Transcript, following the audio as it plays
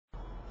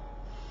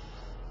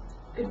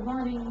Good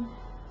morning.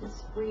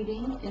 This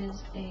reading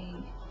is a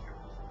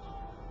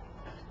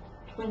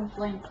Twin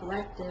Flame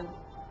Collective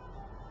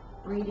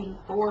reading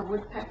for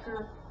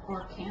Woodpecker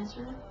or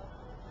Cancer,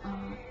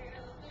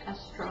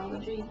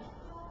 astrology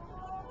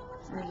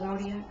or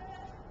zodiac.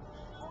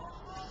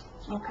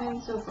 Okay,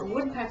 so for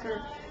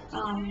Woodpecker,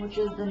 which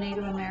is the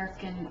Native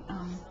American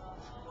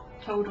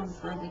totem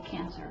for the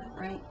Cancer,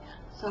 right?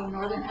 So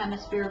Northern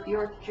Hemisphere, if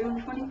you're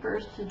June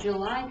 21st to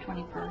July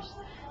 21st,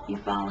 you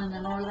fall in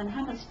the Northern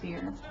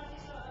Hemisphere.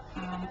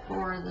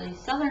 For the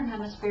Southern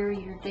Hemisphere,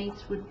 your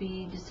dates would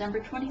be December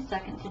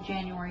 22nd to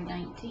January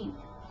 19th.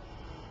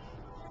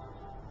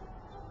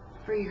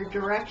 For your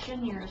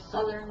direction, your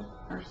southern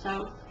or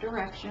south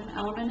direction,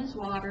 element is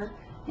water,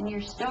 and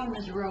your stone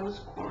is rose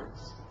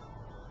quartz.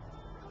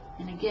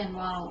 And again,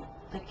 while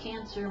the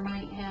Cancer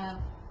might have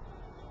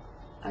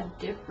a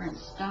different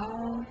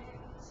stone,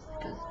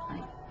 because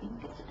I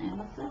think it's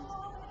amethyst,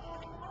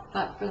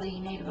 but for the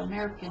Native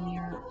American,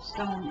 your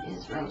stone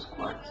is rose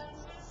quartz.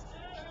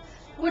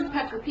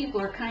 Woodpecker people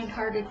are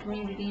kind-hearted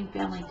community and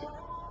family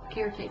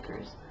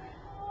caretakers.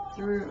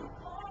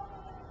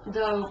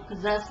 Though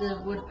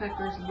possessive,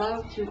 woodpeckers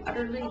love to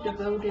utterly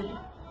devoted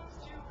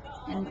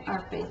and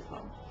are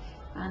faithful.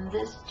 On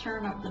this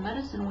turn of the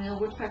medicine wheel,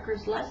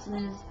 woodpecker's lesson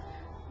is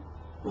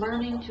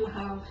learning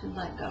how to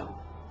let go,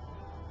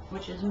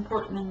 which is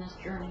important in this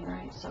journey,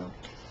 right? So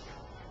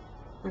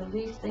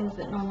release things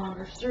that no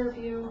longer serve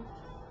you.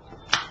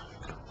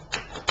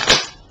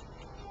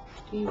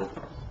 Be with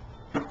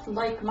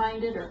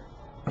like-minded or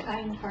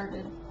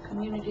kind-hearted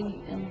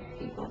community and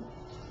people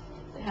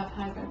that have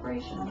high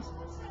vibrations.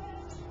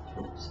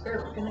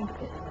 Spirit, we're going to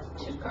get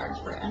 2 cards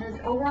for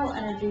overall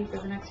energy for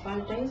the next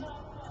 5 days,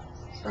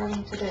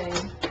 starting today.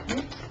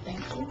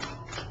 Thank you.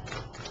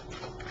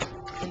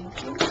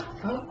 Thank you.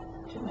 Oh,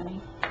 too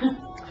many.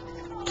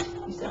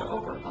 You said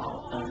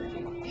overall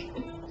energy.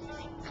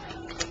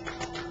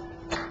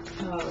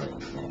 Oh,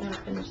 I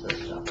gotta finish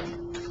this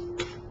shopping.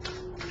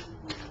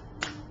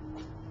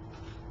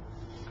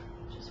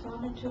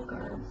 Wanted 2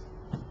 cards.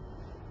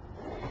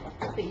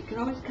 But you can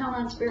always count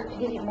on Spirit to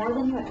give you more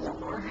than you asked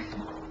for.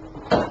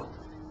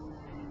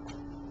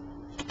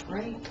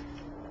 Right?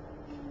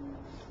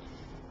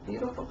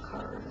 Beautiful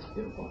cards,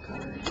 beautiful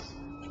cards.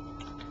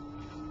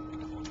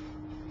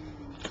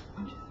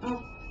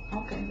 Oh,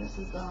 okay, this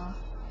is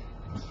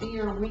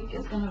your week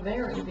is going to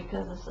vary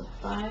because this is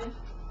a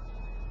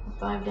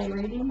 5-day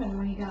reading, and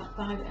we got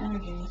 5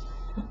 energies.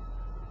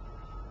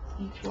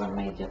 Each one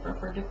may differ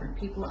for different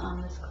people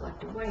on this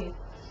collective wave.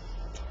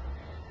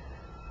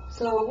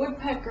 So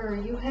Woodpecker,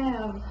 you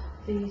have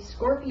the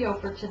Scorpio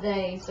for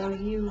today. So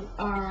you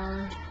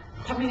are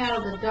coming out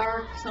of the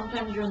dark.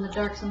 Sometimes you're in the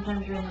dark,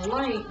 sometimes you're in the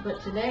light.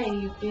 But today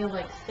you feel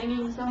like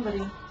stinging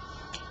somebody.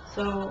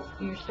 So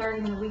you're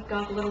starting the week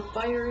off a little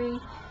fiery.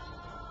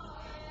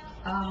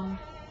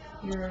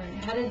 You're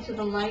headed to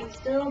the light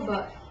still,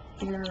 but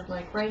you're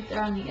like right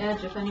there on the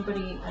edge. If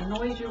anybody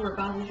annoys you or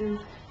bothers you,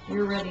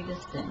 you're ready to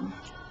sting.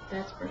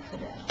 That's for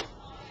today.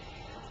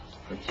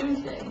 For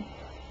Tuesday,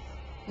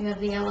 you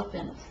have the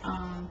Elephant,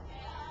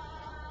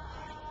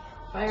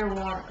 fire,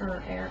 water,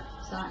 or air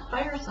sign,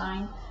 fire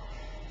sign.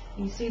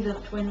 You see the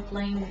twin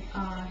flame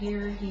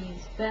here.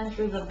 He's been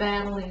through the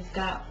battle. He's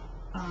got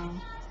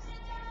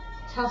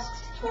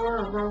tusks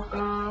tore or broke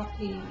off.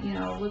 He,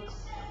 looks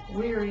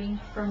weary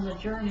from the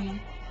journey.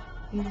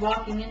 He's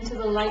walking into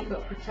the light,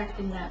 but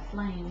protecting that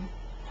flame.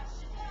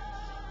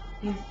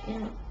 He's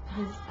in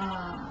his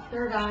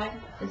third eye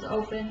is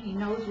open. He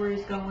knows where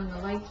he's going. The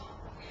light's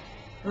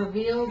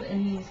revealed,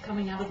 and he's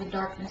coming out of the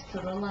darkness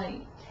to the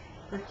light,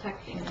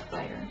 protecting the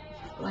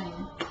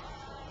flame.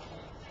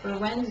 For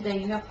Wednesday,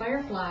 you have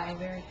Firefly,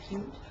 very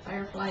cute.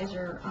 Fireflies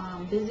are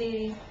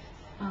busy,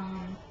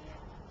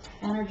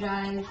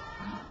 energized,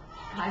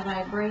 high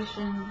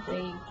vibration.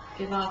 They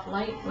give off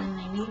light when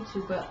they need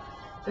to, but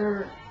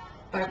their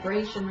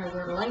vibration or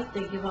their light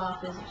they give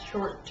off is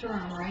short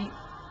term, right?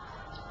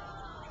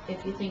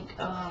 If you think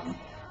of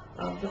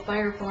the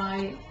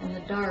firefly in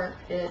the dark,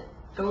 it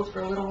goes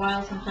for a little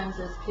while. Sometimes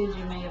as kids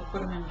you may have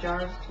put them in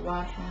jars to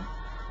watch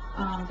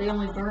them. They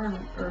only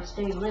burn or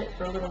stay lit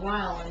for a little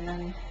while, and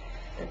then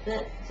that's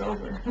it. It's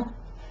over.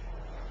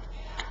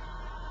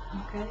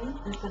 Okay,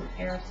 this is an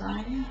air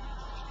sign.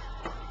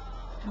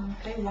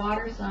 Okay,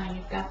 water sign.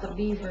 You've got the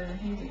beaver.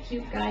 He's a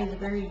cute guy. He's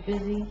very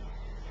busy.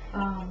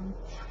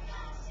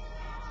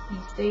 He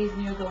stays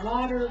near the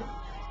water,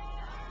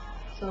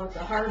 so it's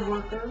a hard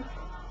worker.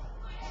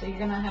 So you're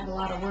going to have a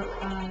lot of work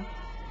on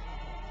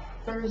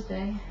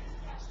Thursday.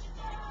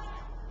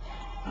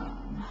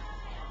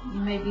 You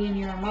may be in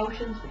your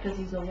emotions because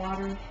he's a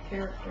water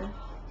character.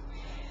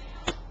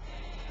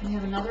 You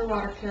have another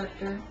water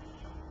character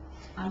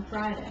on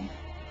Friday.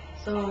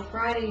 So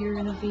Friday you're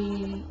going to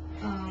be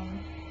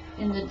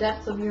in the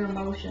depths of your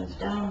emotions,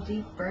 down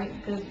deep, right?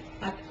 Because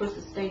octopus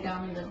is stay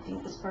down in the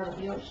deepest part of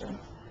the ocean,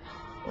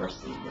 or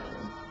sea,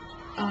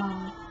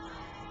 rather.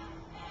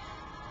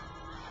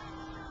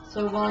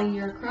 So while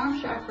your crown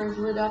chakra is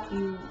lit up,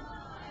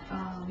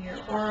 your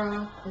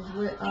aura is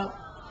lit up,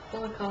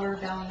 full of color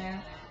down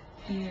there.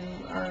 You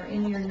are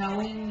in your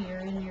knowing, you're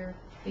in your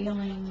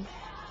feelings,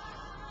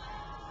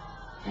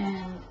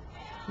 and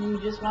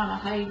you just want to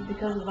hide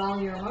because of all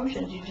your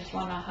emotions. You just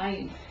want to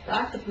hide. The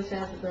octopus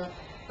has the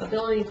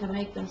ability to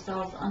make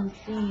themselves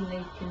unseen.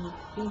 They can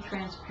be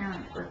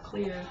transparent or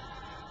clear.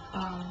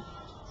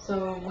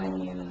 So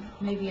when you,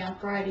 maybe on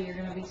Friday, you're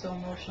going to be so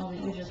emotional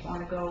that you just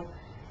want to go,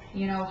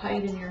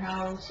 hide in your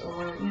house,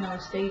 or,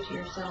 stay to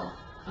yourself,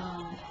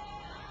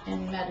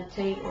 and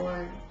meditate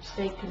or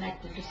stay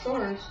connected to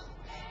Source.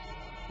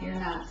 You're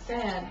not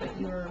sad, but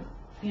your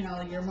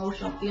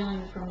emotional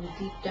feelings from the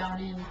deep down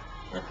in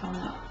are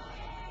coming up.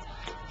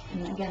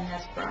 And again,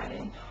 that's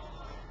Friday.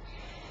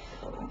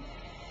 So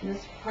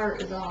this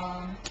part is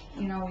all,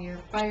 you're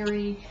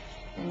fiery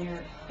and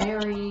you're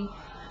airy.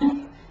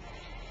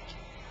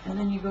 And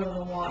then you go to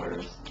the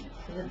waters,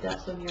 to the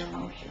depths of your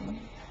emotion.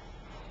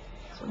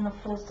 So I'm going to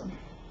pull some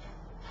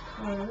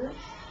cards.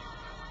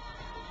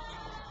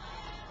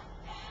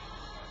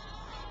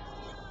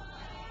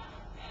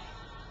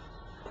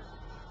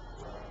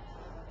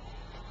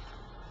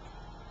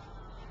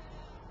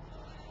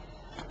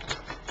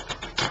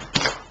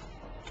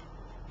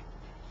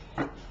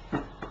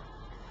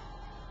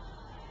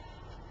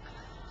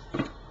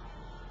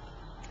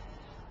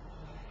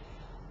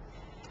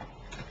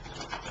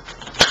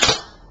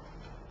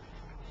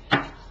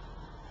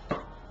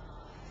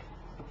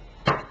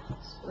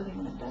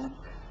 Splitting the deck.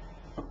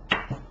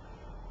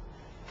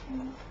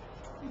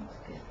 Let's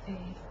get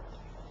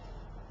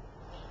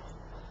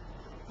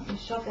let me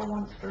shuffle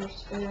once first,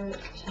 Spirit.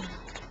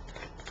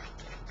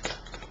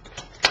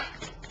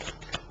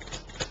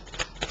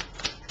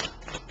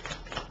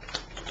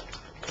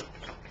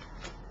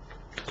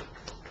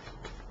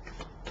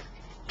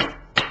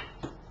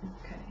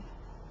 Okay.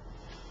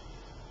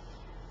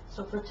 So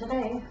for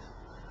today,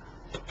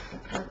 the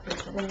card for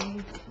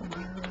today,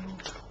 tomorrow.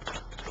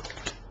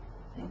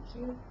 Thank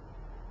you.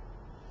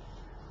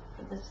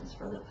 This is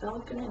for the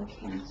Falcon and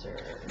Cancer.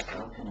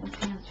 Falcon and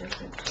Cancer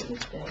for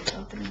Tuesday.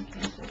 Falcon and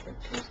Cancer for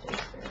Tuesday,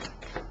 Spirit.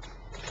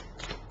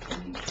 I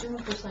need true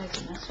and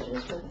precise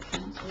messages for the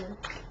Cancer.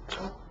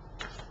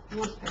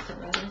 Woodpecker,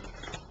 rather.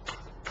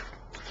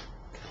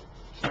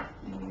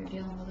 Maybe you're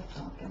dealing with a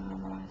Falcon. I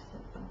don't know why I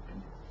said Falcon.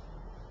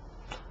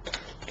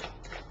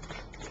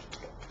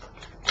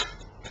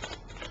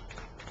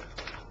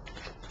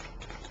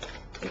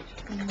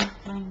 Between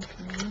Flame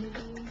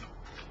Community.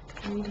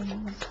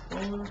 Readings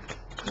for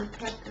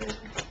Woodpecker.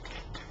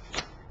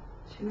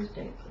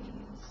 Tuesday,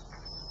 please.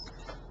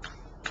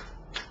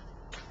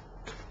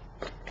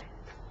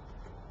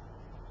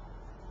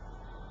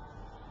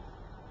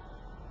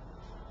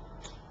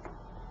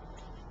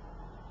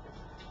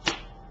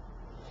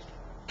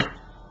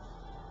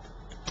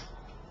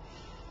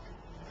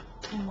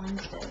 And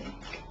Wednesday.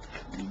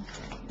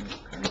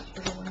 Cards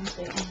for the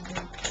Wednesday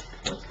ending.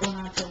 What's going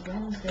on for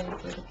Wednesday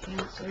for the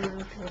Cancer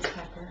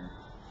Woodpecker?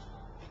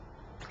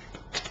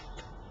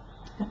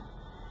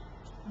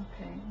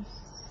 Okay,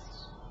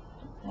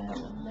 put that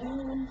one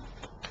there.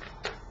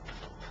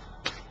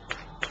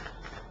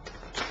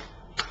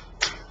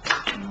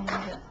 And I'll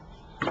leave it.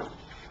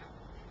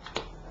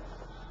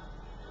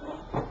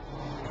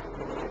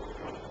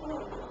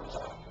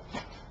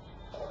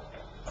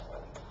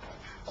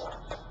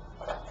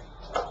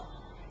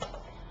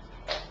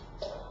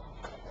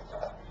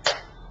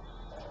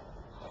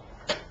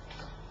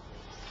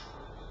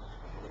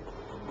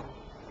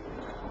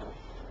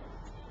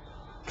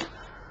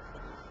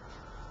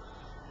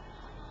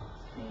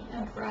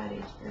 And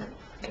Friday, Spirit,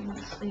 give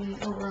us the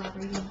overall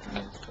reading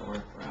cards for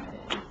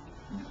Friday.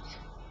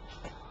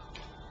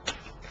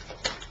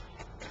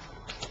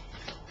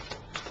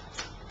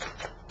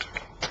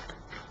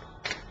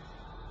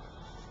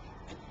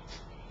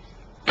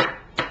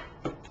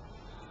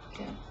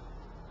 Okay.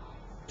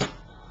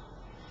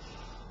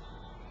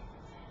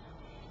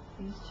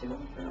 These two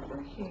are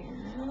over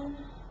here.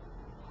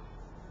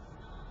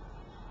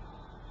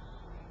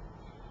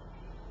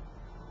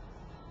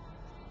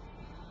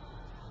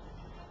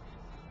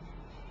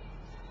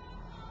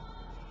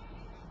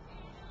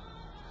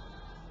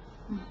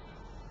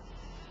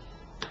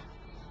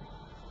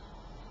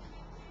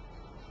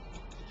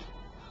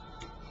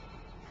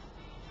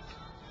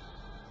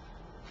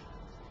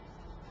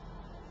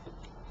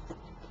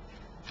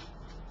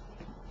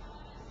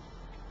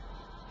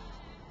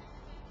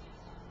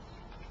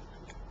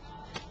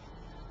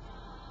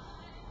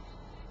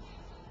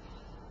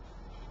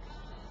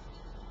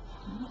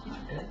 That's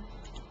not good.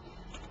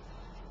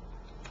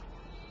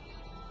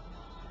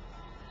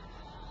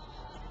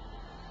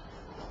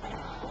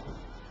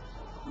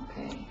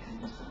 Okay,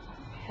 kind of some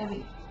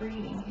heavy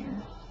reading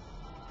here.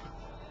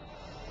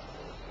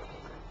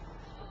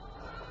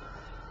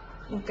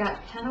 You've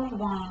got 10 of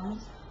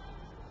Wands,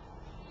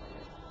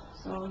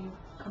 so you've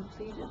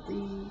completed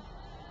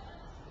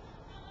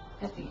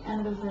at the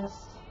end of this,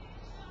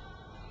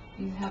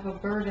 you have a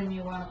burden,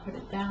 you want to put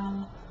it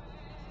down.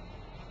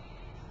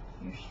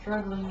 You're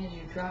struggling as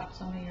you drop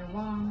some of your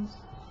wands.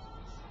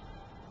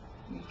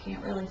 You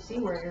can't really see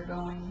where you're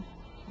going.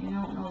 You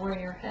don't know where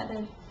you're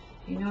headed.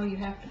 You know you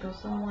have to go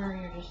somewhere,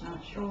 you're just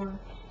not sure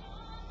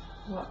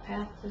what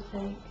path to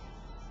take.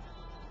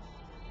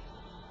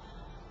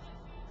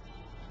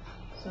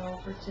 So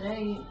for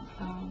today,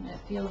 it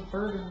feels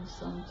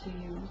burdensome to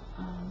you,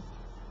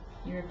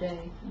 your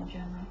day in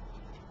general.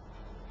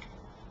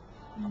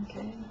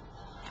 Okay.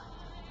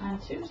 On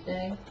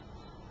Tuesday,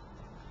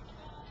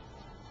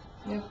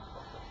 yep.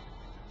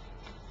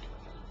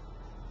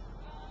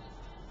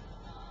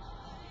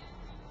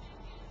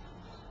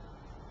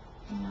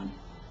 Yeah.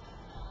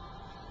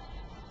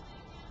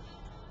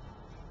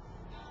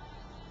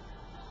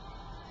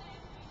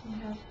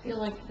 You feel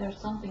like there's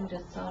something to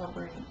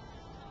celebrate.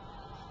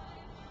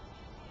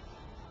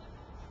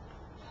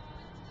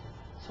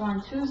 So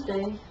on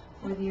Tuesday,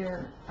 with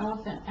your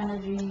elephant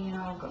energy, you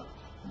know,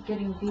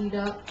 getting beat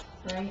up,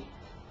 right?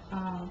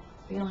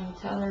 Feeling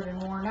tethered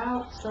and worn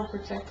out, still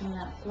protecting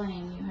that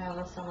flame. You have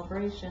a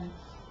celebration.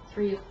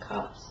 3 of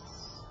Cups.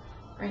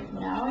 Right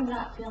now, I'm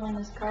not feeling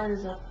this card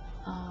as a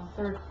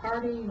third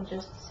party. I'm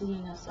just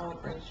seeing a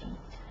celebration.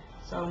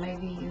 So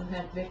maybe you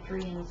had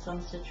victory in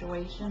some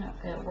situation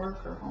at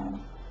work or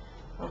home.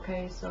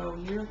 Okay, so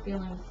you're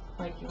feeling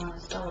like you want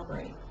to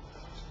celebrate.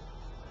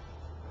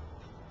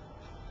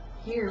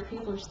 Here,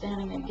 people are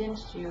standing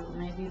against you.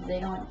 Maybe they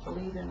don't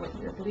believe in what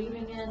you're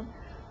believing in.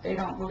 They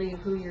don't believe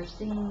who you're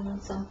seeing,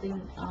 something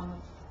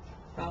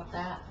about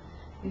that.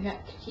 You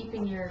have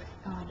keeping your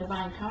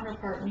divine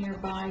counterpart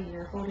nearby.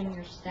 You're holding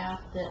your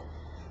staff that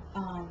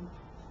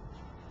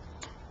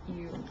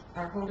you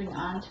are holding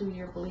on to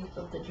your belief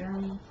of the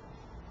journey.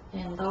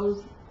 And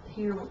those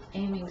here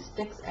aiming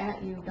sticks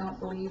at you don't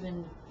believe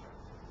in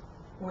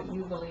what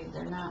you believe.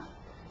 They're not.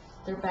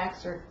 Their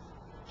backs are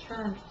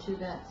turned to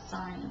that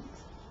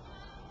science.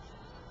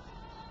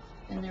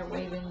 And they're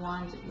waving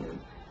wands at you.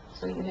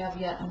 So you have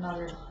yet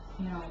another,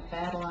 you know,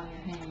 battle on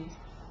your hands.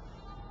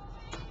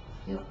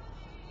 Yep.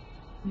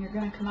 You're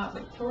going to come out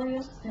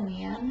victorious in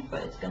the end,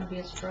 but it's going to be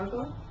a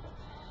struggle.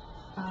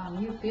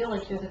 You feel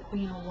like you're the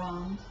Queen of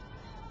Wands.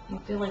 You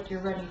feel like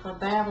you're ready for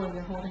battle.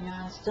 You're holding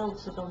on still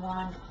to the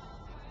wand,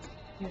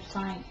 your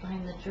science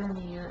behind the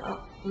journey. You're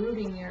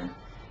uprooting your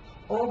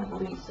old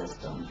belief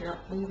systems. You're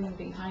leaving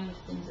behind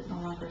things that no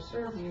longer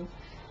serve you.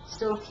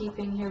 Still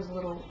keeping, here's a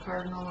little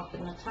cardinal up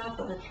in the top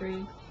of the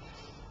tree.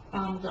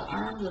 The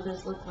arms of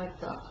this look like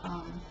the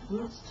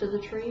roots to the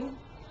tree.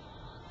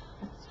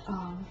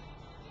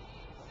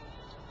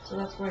 So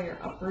that's why you're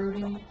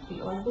uprooting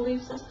the old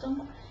belief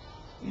system.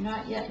 You're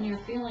not yet in your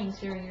feelings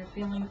here. You're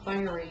feeling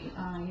fiery.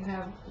 You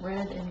have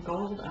red and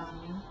gold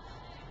on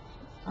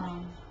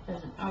you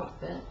as an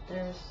outfit.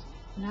 There's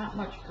not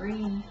much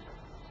green.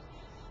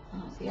 I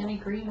don't see any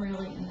green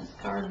really in this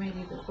card.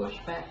 Maybe the bush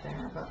back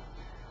there, but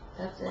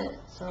that's it.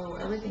 So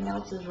everything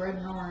else is red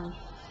and orange.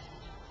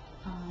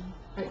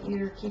 But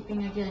you're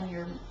keeping, again,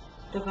 your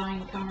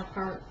divine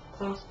counterpart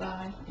close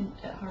by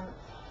at heart.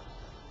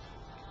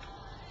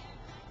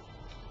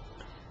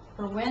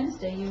 For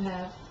Wednesday, you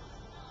have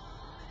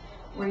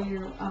where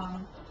you're,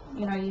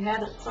 you know, you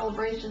had a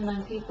celebration,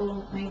 then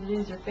people, maybe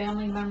these are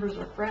family members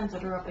or friends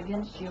that are up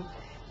against you,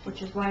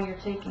 which is why you're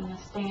taking a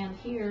stand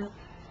here.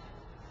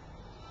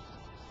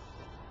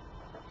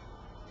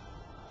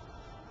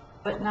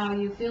 But now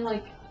you feel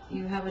like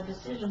you have a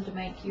decision to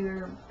make.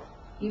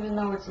 Even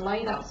though it's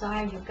light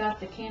outside, you've got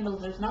the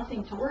candles, there's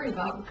nothing to worry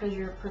about because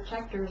your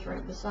protector is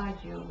right beside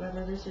you,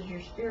 whether this is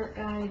your spirit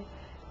guide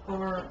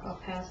or a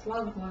past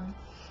loved one.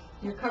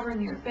 You're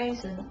covering your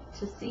face and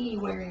to see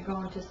where you're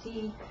going, to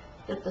see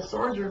that the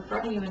swords are in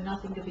front of you and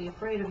nothing to be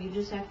afraid of. You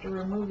just have to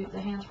remove the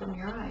hands from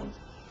your eyes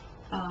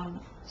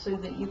so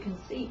that you can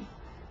see.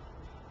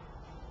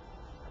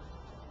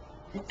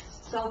 It's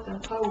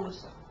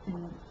self-imposed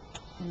in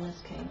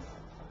this case.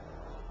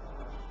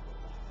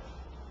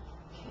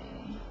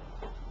 Okay.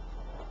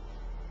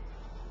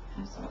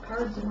 Have some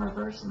cards in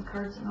reverse and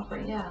cards in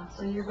upright. Yeah,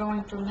 so you're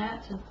going from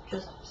that to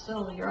just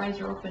still, your eyes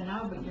are open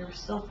now, but you're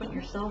still putting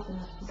yourself in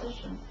this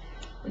position.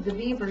 With the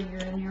beaver, you're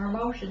in your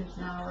emotions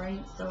now,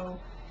 right? So,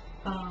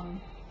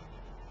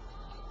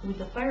 with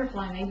the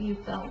firefly, maybe you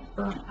felt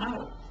burnt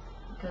out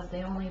because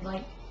they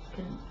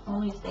can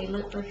only stay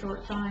lit for a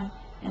short time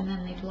and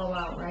then they blow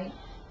out, right?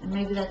 And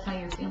maybe that's how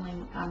you're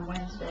feeling on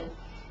Wednesday.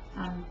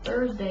 On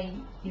Thursday,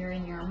 you're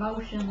in your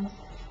emotions.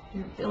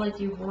 You feel like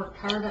you've worked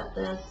hard at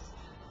this.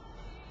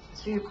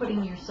 So you're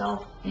putting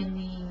yourself in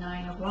the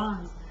 9 of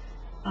Wands.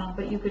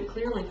 But you could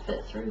clearly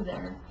fit through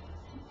there.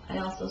 I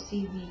also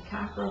see the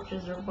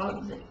cockroaches or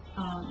bugs in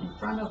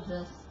front of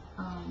this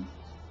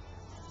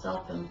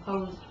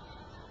self-imposed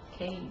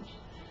cage.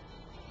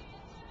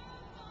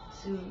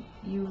 So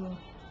you,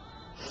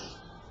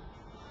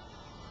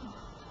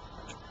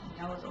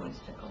 my nose always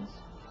tickles.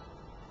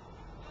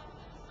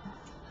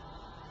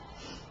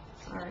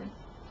 Sorry.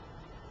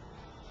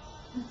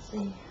 Let's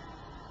see.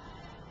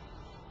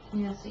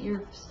 Yeah, so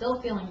you're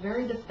still feeling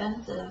very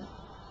defensive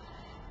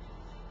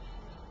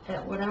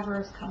at whatever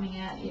is coming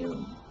at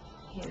you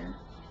here.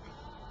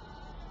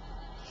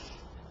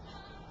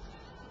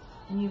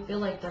 And you feel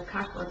like they're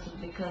cockroaches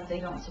because they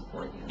don't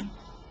support you.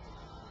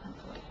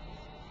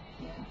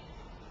 Yeah.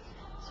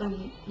 So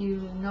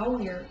you know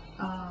your,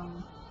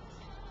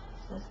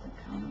 that's the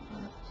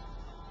counterpart.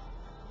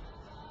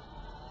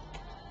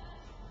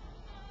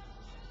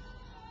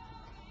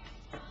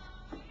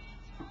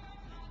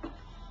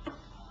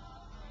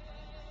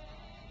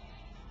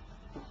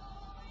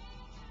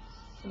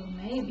 So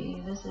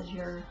maybe this is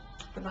your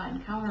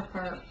divine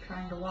counterpart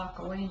trying to walk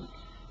away.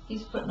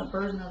 He's putting the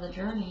burden of the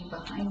journey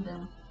behind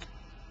him.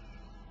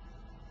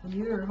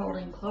 You're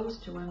holding close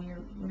to him.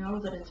 You know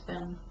that it's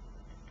been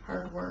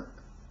hard work.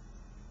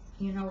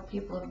 You know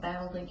people have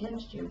battled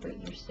against you, but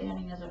you're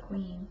standing as a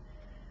queen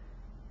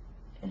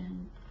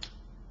and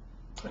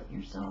putting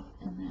yourself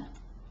in that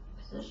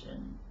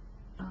position.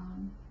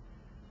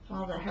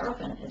 While the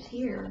Hierophant is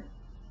here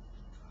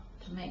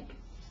to make,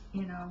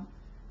 you know,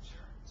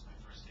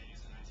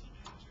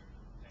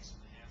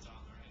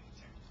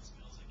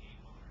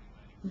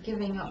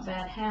 giving up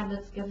bad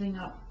habits, giving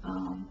up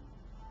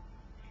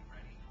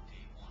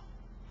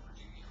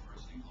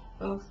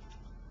both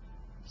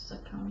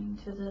succumbing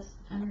to this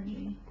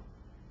energy.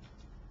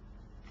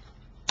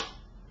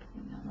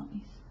 Hang on, let me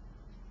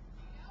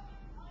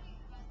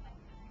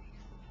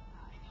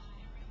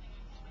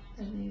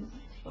see. Are these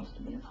supposed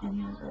to be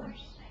in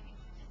reverse?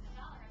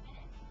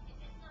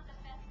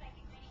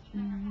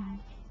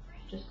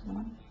 Just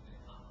one.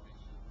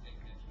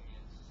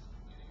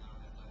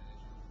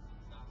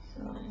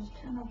 So,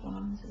 10 of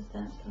Wands, is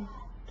that the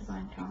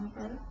divine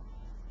counterpart?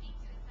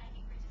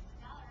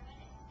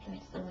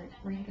 That's the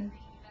reader,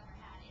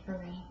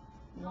 or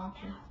the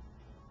watcher.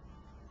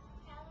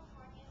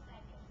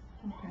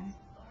 Okay.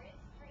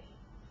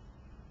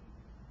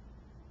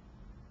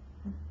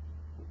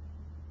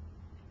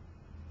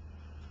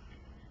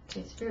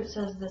 Okay, Spirit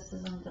says this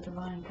isn't the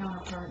divine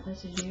counterpart.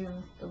 This is you,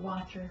 the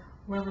watcher.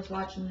 Whoever's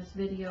watching this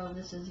video,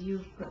 this is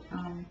you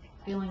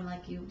feeling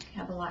like you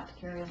have a lot to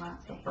carry,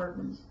 lots of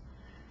burdens.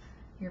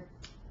 You're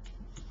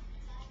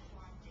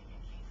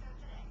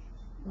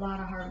a lot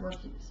of hard work.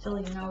 Still,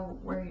 you know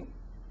where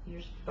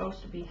you're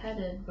supposed to be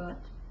headed, but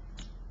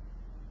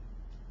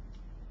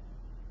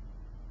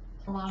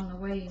along the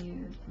way,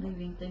 you're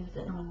leaving things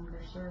that no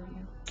longer serve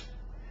you.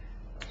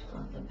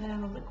 So the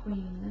battle, the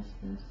queen,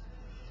 this.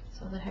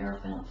 So the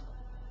Hierophant.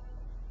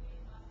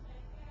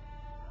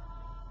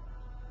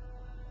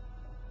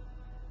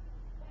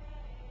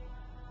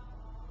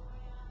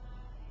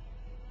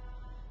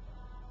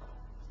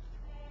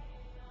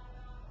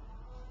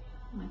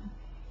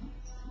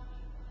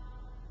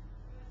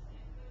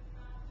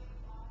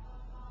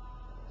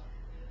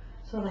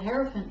 So the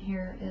Hierophant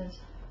here is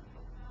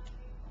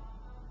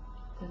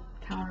the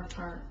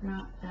counterpart,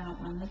 not that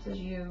one. This is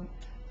you.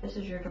 This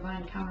is your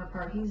divine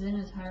counterpart. He's in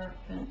his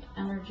Hierophant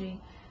energy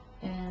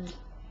and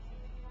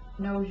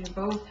knows you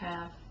both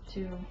have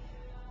to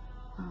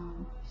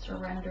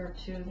surrender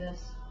to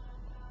this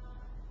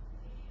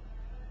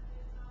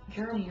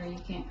journey or you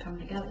can't come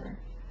together,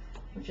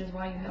 which is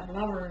why you have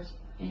Lovers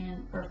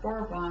or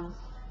Four of Wands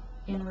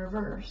in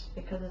reverse,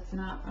 because it's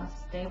not a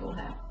stable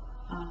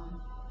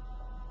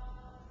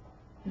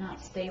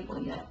not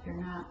stable yet. You're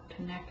not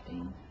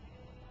connecting,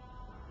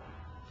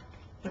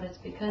 but it's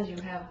because you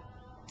have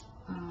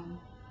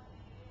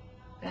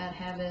bad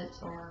habits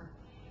or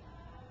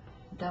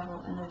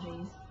devil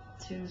energies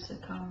to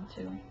succumb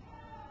to.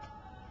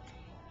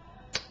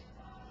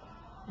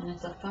 And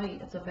it's a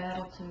fight, it's a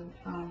battle to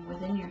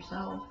within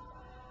yourself.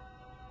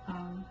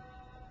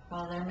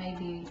 While there may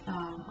be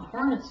a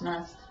hornet's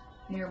nest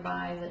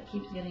nearby that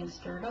keeps getting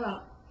stirred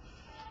up,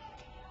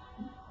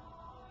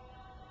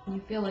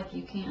 you feel like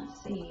you can't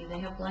see. They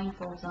have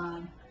blindfolds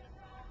on.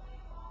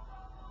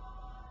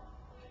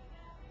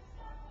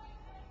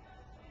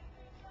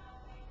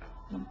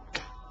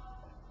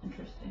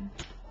 Interesting.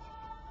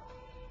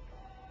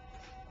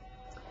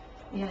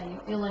 Yeah, you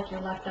feel like you're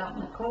left out in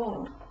the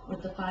cold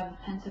with the Five of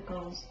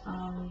Pentacles.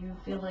 You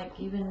feel like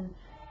even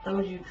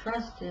those you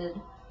trusted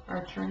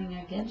are turning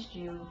against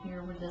you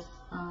here with this,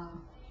 I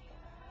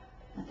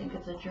think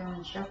it's a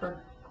German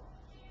Shepherd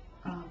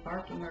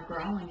barking or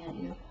growling at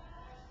you.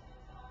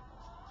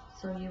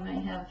 So you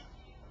may have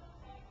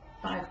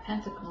Five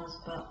Pentacles,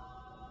 but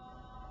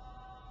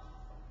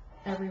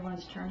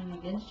everyone's turning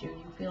against you.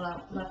 You feel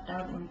left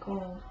out in the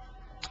cold,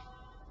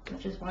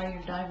 which is why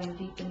you're diving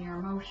deep in your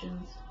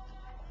emotions.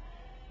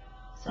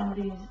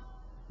 Somebody's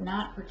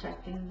not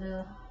protecting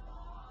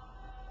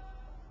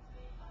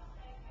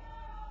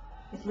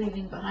is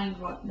leaving behind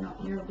what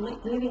you're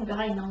leaving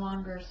behind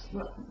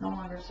what no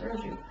longer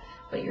serves you,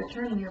 but you're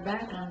turning your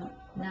back on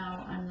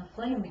the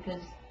flame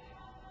because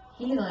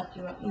he left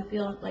you out. You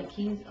feel like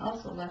he's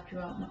also left you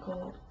out in the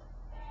cold.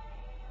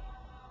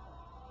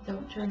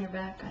 Don't turn your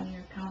back on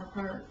your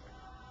counterpart.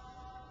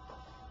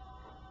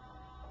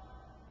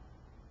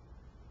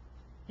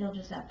 You'll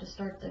just have to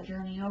start the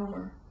journey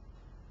over.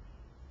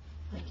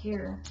 Like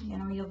here,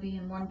 you'll be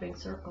in one big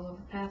circle of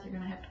a path. You're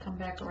going to have to come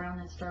back around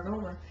and start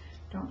over.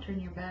 Don't turn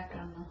your back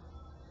on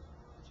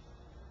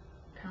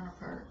the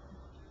counterpart.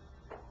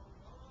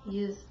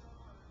 He is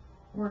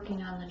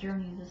working on the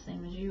journey the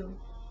same as you.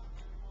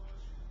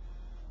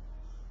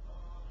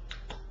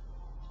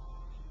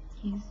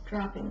 He's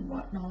dropping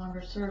what no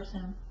longer serves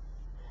him.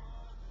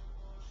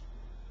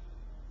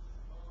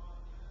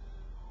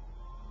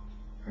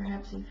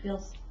 Perhaps he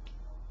feels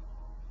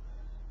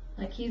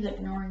like he's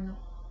ignoring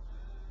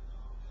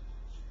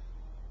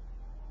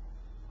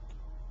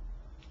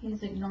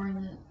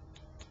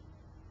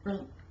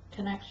the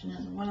connection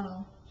as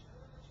well.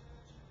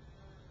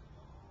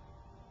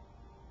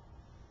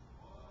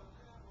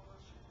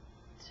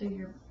 So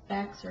your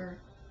backs are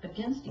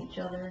against each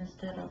other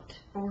instead of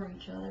for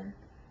each other.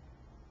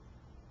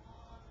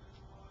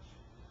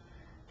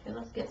 Okay,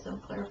 let's get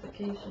some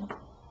clarification.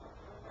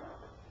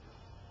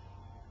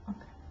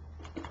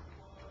 Okay.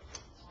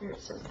 Spirit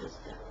says this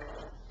deck.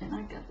 And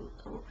I got,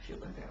 oh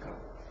shoot, I gotta go.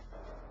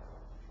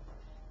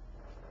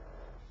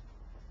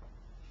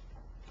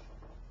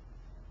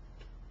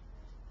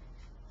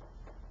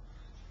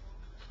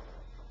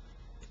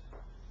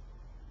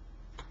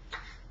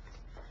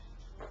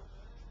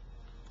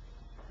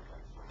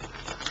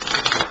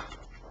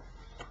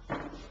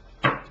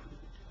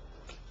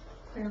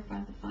 Clarify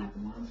the 5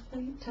 of Wands,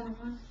 please. 10 of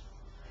Wands.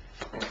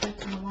 Clarify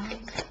 10 of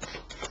Wands.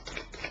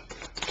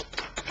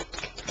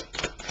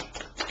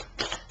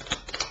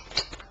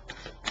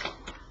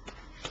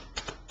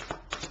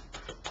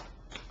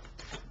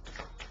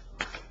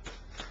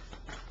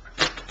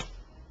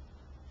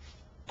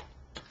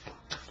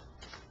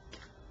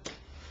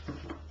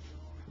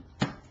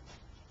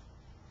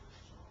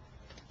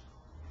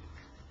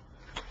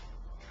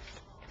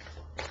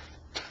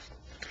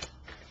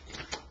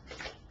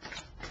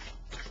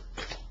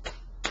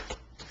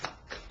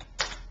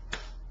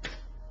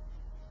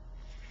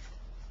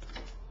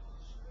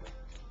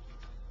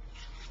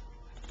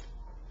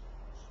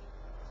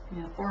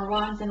 Yeah, 4 of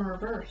Wands in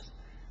reverse.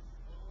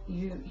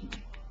 You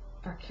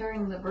are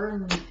carrying the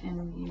burden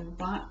and you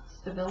want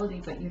stability,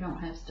 but you don't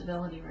have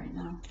stability right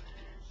now.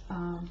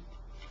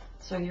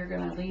 So you're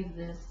going to leave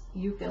this,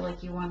 you feel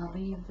like you want to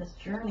leave this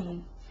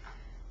journey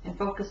and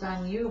focus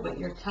on you, but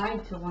you're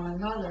tied to one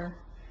another,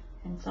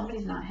 and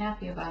somebody's not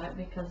happy about it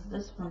because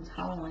this one's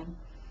howling.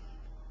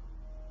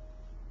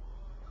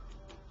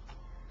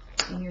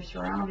 And you're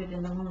surrounded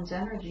in the moon's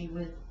energy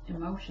with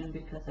emotion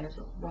because there's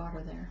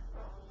water there.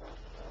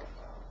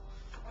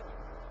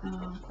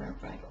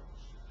 Clarify.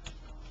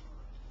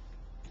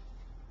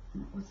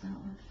 What was that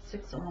one?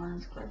 6 of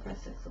Wands. Clarify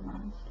 6 of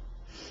Wands.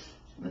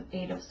 With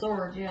 8 of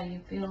Swords, yeah,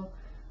 you feel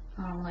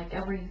like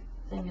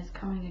everything is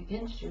coming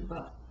against you,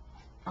 but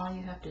all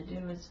you have to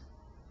do is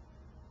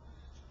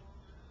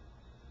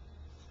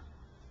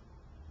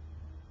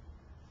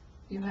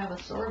you have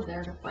a sword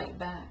there to fight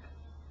back.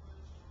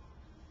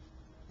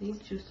 These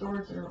 2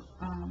 swords are,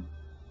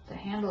 the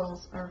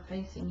handles are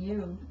facing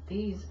you.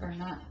 These are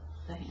not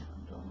the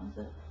handle, is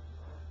it?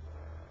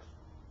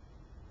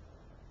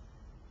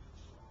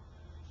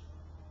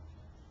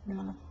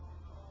 No.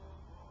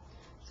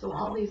 So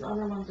all these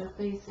other ones are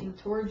facing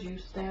towards you,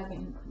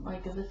 stabbing,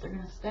 like as if they're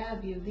going to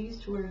stab you.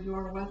 These 2 are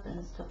your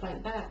weapons to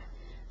fight back.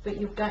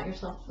 But you've got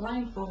yourself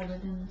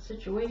blindfolded in the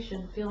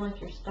situation, feel like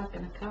you're stuck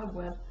in a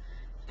cobweb,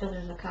 because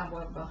there's a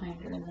cobweb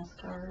behind her in this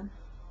card.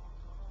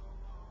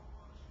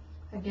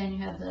 Again, you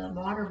have the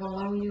water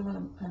below you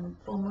and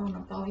full moon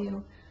above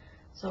you.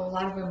 So a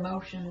lot of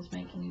emotion is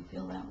making you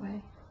feel that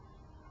way.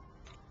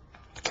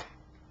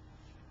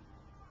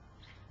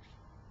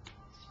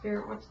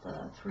 Spirit, what's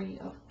the 3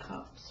 of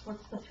Cups?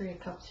 What's the 3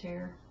 of Cups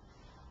here?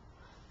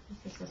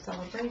 Is this a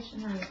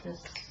celebration or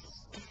is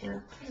there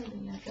a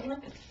clarity? I feel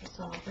like it's a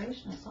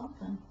celebration of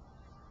something.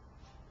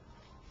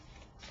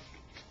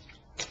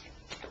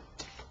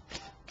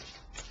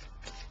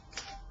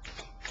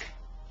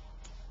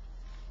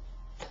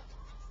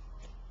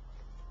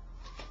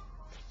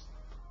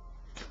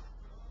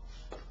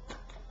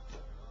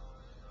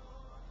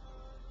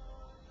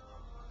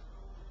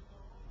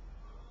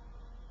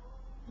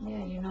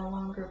 Yeah, you no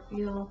longer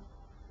feel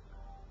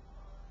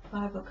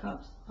 5 of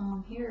Cups.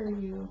 Here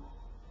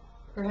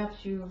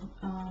perhaps you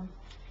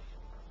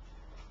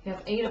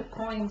have 8 of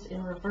Coins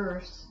in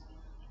reverse,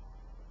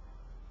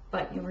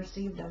 but you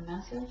received a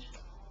message.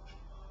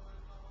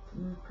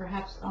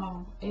 Perhaps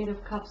 8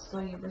 of Cups, so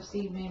you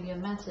received maybe a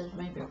message,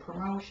 maybe a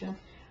promotion,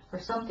 or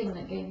something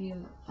that gave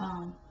you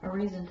a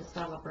reason to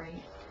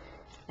celebrate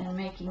and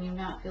making you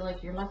not feel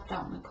like you're left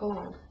out in the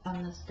cold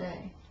on this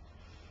day.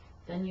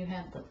 Then you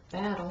had the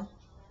Battle.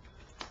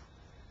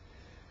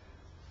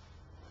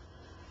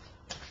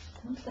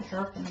 What's the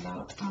Hierophant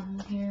about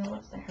here?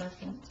 What's the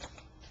Hierophant?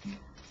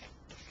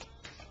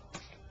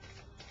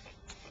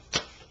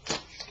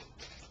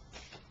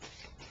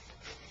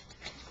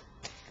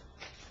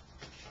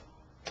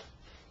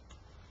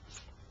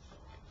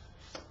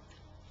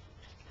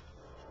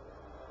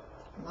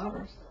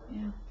 Lovers,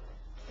 yeah.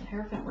 The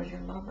Hierophant was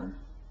your lover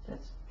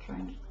that's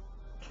trying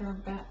to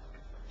turn back.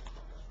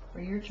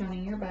 Or you're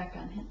turning your back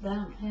on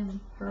him,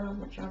 her,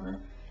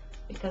 whichever,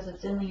 because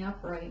it's in the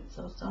upright,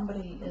 so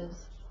somebody is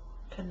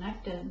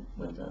connected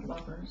with the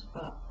Lovers,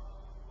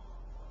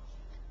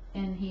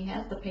 and he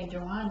has the Page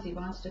of Wands. He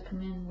wants to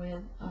come in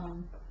with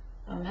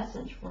a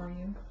message for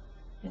you.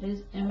 It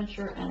is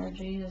immature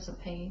energy as a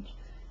page,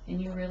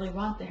 and you really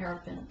want the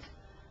Hierophant,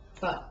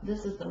 but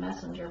this is the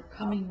messenger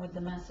coming with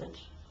the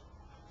message.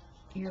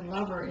 Your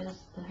lover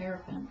is the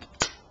Hierophant.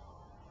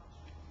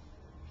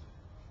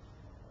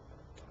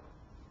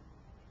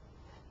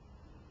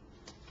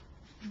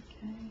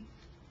 Okay.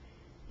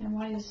 And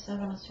why is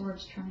Seven of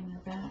Swords turning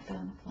their back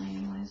on the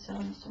flame? Why is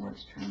Seven of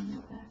Swords turning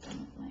their back on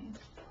the flame?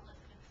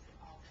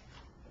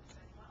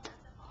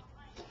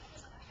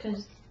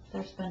 Because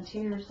there's been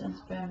tears and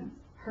it's been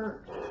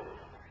hurt.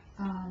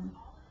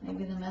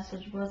 Maybe the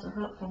message was a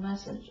hurtful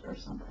message or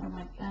something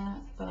like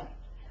that, but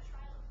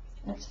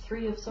it's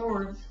Three of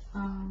Swords,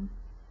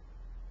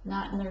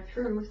 not in their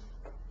truth,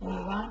 and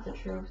you want the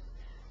truth.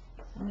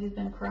 Somebody's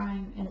been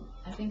crying, and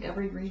I think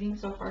every reading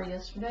so far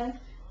yesterday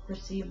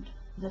received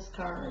this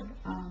card,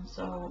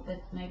 so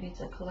maybe it's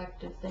a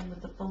collective thing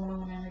with the full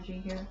moon energy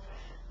here,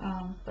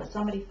 but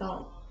somebody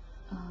felt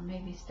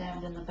maybe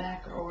stabbed in the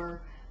back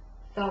or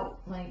felt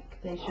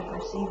like they should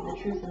receive the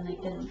truth and they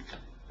didn't.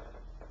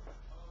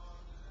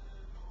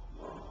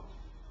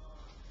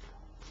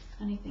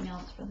 Anything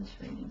else for this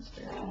reading,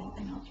 Spirit?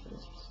 Anything else for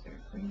this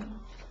Spirit reading?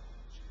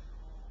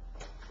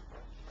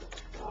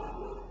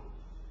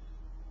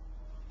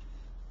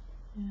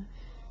 Yeah.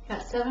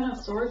 Got Seven of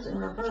Swords in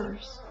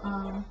reverse.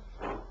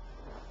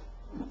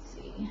 Let's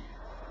see.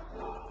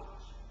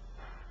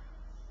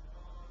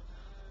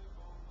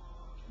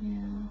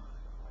 Yeah.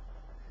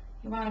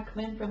 You want to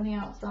come in from the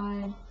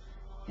outside,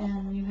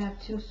 and you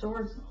have two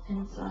swords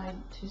inside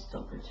to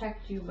still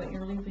protect you, but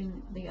you're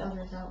leaving the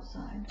others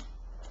outside.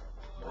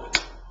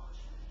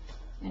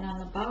 And on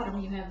the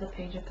bottom, you have the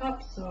Page of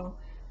Cups. So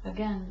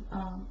again,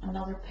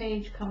 another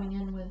page coming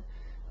in with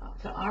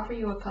to offer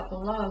you a cup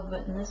of love,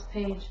 but in this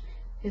page,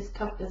 his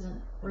cup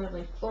isn't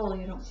really full.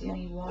 You don't see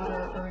any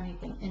water or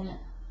anything in it.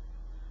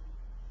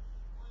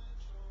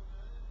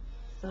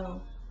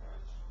 So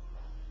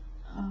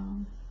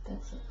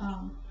that's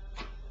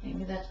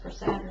maybe that's for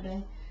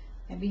Saturday.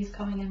 Maybe he's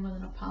coming in with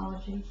an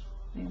apology.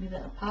 Maybe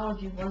the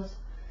apology was,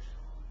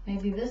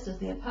 maybe this is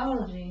the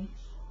apology,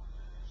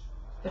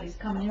 but he's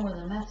coming in with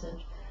a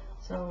message.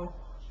 So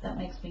that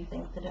makes me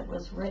think that it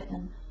was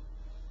written.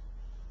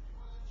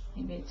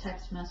 Maybe a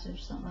text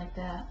message, something like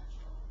that.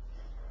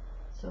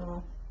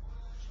 So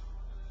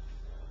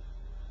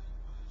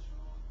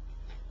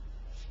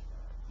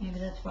maybe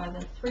that's why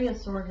the Three of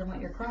Swords and what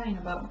you're crying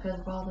about,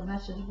 because while the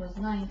message was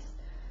nice,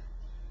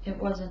 it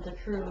wasn't the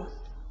truth,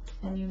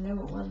 and you knew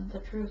it wasn't the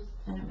truth,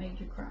 and it made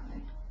you cry.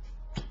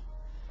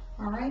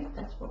 Alright,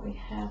 that's what we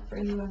have for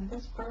you on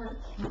this part.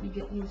 Let me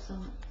get you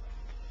some,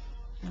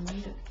 I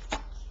need a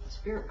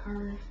Spirit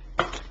card.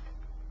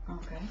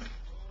 Okay.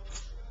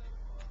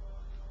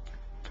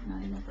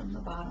 Not even from the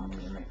bottom,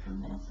 but right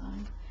from the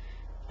inside.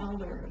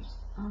 Elders.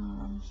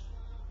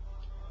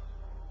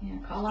 Yeah,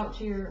 call out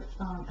to your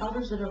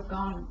elders that have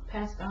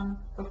passed on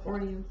before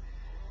you.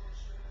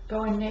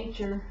 Go in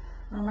nature.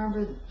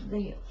 Remember,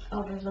 the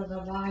elders are the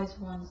wise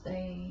ones.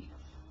 They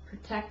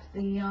protect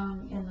the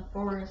young in the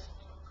forest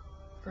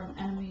from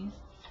enemies.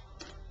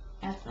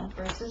 Ask them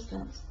for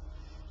assistance.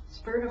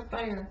 Spirit of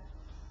fire.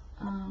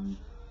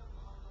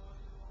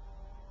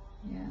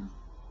 Yeah,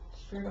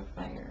 Spirit of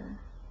fire.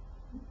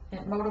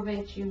 It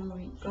motivates you.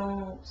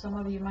 Some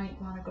of you might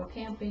want to go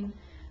camping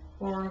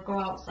or go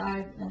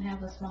outside and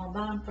have a small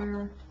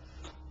bonfire.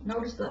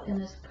 Notice that in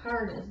this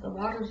card is the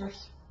waters are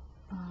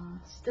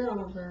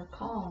still, they're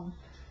calm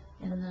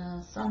in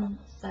the sun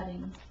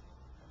setting,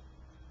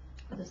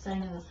 or the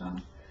setting of the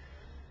sun.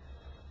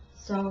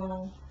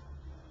 So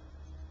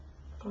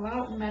go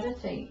out and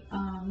meditate.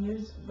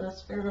 Use the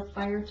Spirit of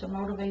fire to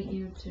motivate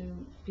you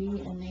to be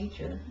in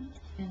nature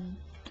and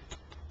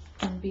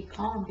be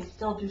calm, be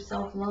still, do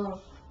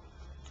self-love.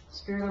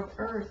 Spirit of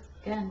earth,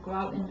 again, go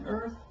out in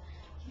earth.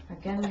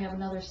 Again, we have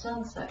another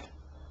sunset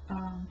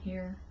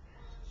here.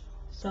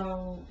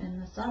 So in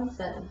the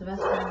sunset is the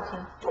best time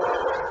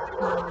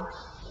to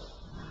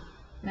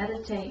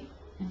meditate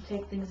and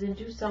take things in,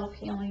 do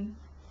self-healing.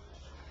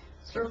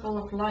 Circle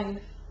of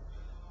life.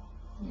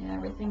 Yeah,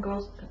 everything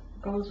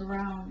goes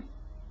around.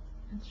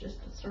 It's just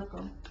a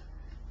circle.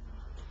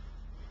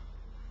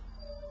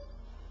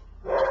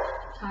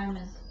 Time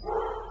is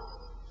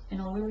an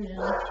illusion.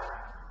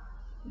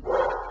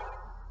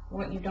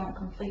 What you don't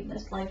complete in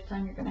this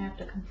lifetime, you're going to have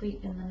to complete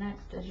in the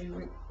next as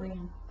you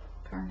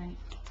reincarnate.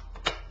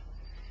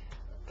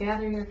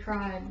 Gather your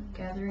tribe,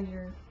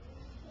 gather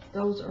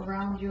those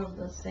around you of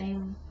the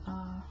same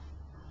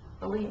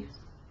beliefs.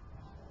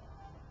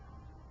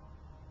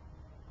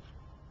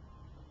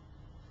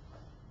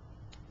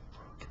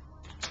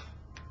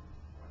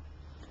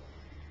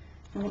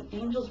 And the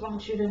angels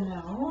want you to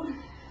know.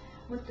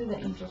 What do the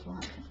angels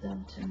want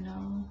them to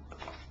know?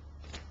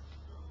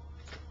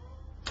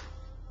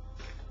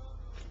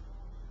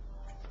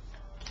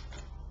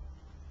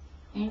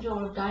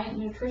 Angel of diet and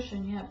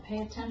nutrition, yeah, pay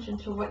attention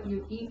to what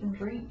you eat and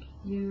drink.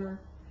 You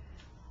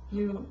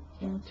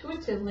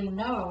intuitively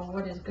know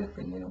what is good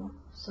for you,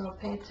 so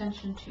pay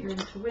attention to your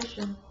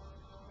intuition.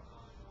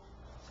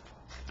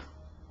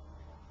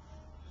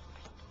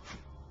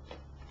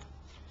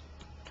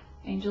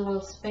 Angel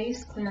of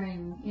space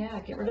clearing. Yeah,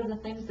 get rid of the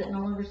things that no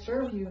longer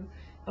serve you.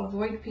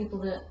 Avoid people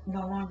that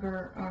no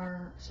longer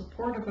are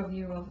supportive of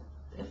you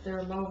if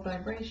they're low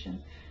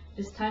vibration.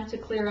 It is time to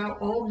clear out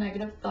old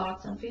negative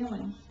thoughts and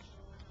feelings.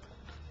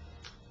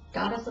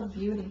 Goddess of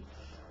beauty.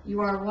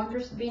 You are a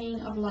wondrous being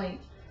of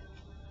light.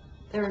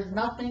 There is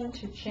nothing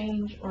to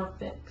change or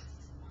fix.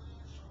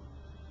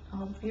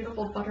 All the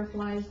beautiful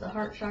butterflies, the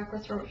heart chakra,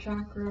 throat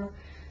chakra,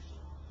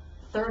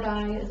 third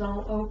eye is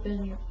all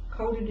open. You're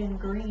coated in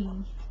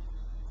green.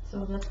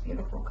 So that's a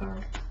beautiful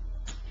card.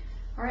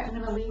 Alright, I'm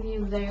going to leave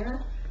you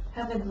there.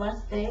 Have a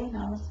blessed day.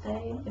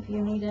 Namaste. If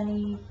you need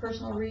any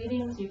personal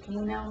readings, you can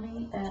email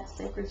me at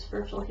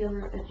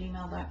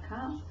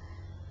sacredspiritualhealer@gmail.com.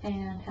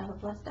 And have a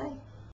blessed day.